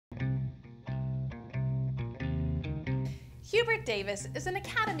Hubert Davis is an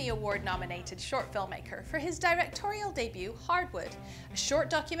Academy Award-nominated short filmmaker for his directorial debut, Hardwood, a short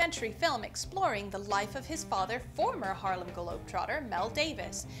documentary film exploring the life of his father, former Harlem Globetrotter Mel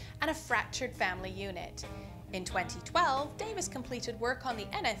Davis, and a fractured family unit. In 2012, Davis completed work on the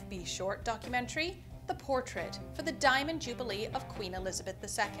NFB short documentary, The Portrait, for the Diamond Jubilee of Queen Elizabeth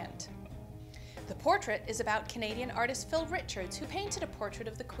II. The Portrait is about Canadian artist Phil Richards, who painted a portrait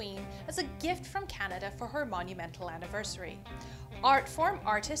of the Queen as a gift from Canada for her monumental anniversary. Art form,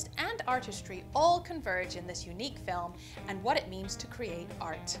 artist, and artistry all converge in this unique film and what it means to create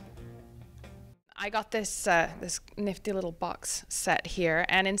art. I got this this nifty little box set here,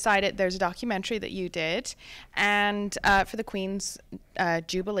 and inside it there's a documentary that you did, and for the Queen's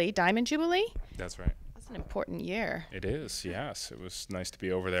Jubilee, Diamond Jubilee? That's right. An important year. It is, yes. It was nice to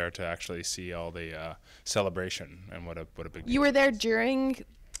be over there to actually see all the celebration, and what a big deal. You were there during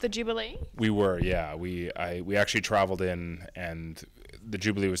the Jubilee? We were, yeah. We actually traveled in, and the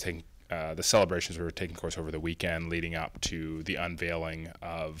Jubilee was taking the celebrations were taking course over the weekend leading up to the unveiling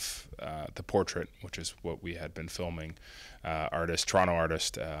of The Portrait, which is what we had been filming. Toronto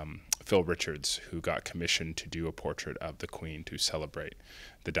artist Phil Richards, who got commissioned to do a portrait of the Queen to celebrate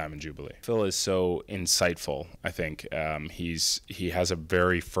the Diamond Jubilee. Phil is so insightful, I think. He has a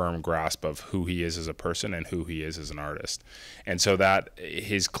very firm grasp of who he is as a person and who he is as an artist. And so that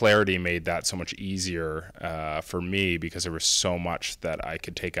his clarity made that so much easier for me, because there was so much that I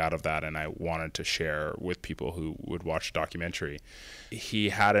could take out of that and I wanted to share with people who would watch the documentary. He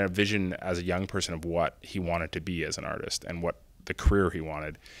had a vision as a young person of what he wanted to be as an artist and what the career he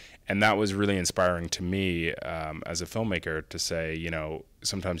wanted. And that was really inspiring to me as a filmmaker, to say, you know,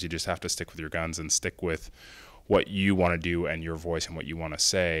 sometimes you just have to stick with your guns and stick with what you want to do and your voice and what you want to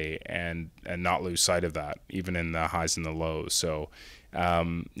say, and not lose sight of that, even in the highs and the lows. So,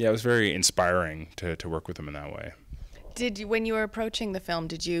 yeah, it was very inspiring to work with him in that way. Did you, when you were approaching the film,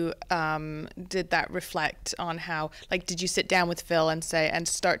 did that reflect on how, like, did you sit down with Phil and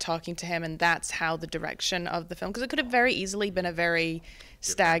start talking to him, and that's how the direction of the film, because it could have very easily been a very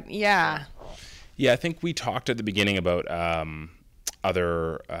yeah, I think we talked at the beginning about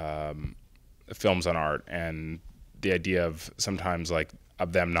other films on art, and the idea of sometimes, like,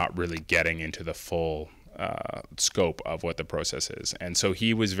 of them not really getting into the full scope of what the process is. And so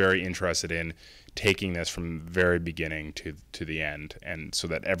he was very interested in taking this from very beginning to the end, and so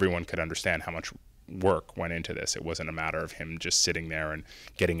that everyone could understand how much work went into this. It wasn't a matter of him just sitting there and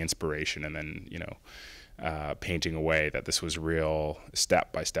getting inspiration and then, you know, painting away, that this was real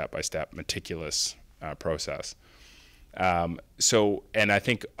step by step by step, meticulous process. So, and I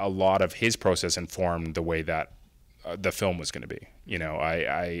think a lot of his process informed the way that the film was going to be. You know,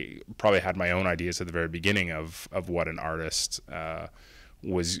 I probably had my own ideas at the very beginning of what an artist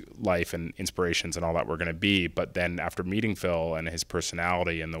was life and inspirations and all that were going to be. But then after meeting Phil and his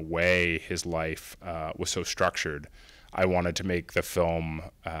personality and the way his life was so structured, I wanted to make the film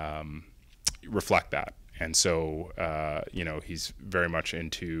reflect that. And so, you know, he's very much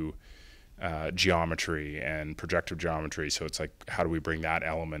into geometry and projective geometry. So it's like, how do we bring that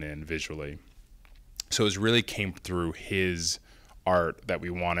element in visually? So it really came through his art that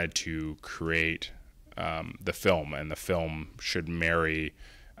we wanted to create the film, and the film should marry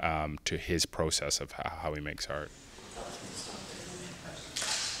to his process of how he makes art.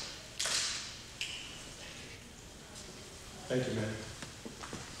 Thank you, man.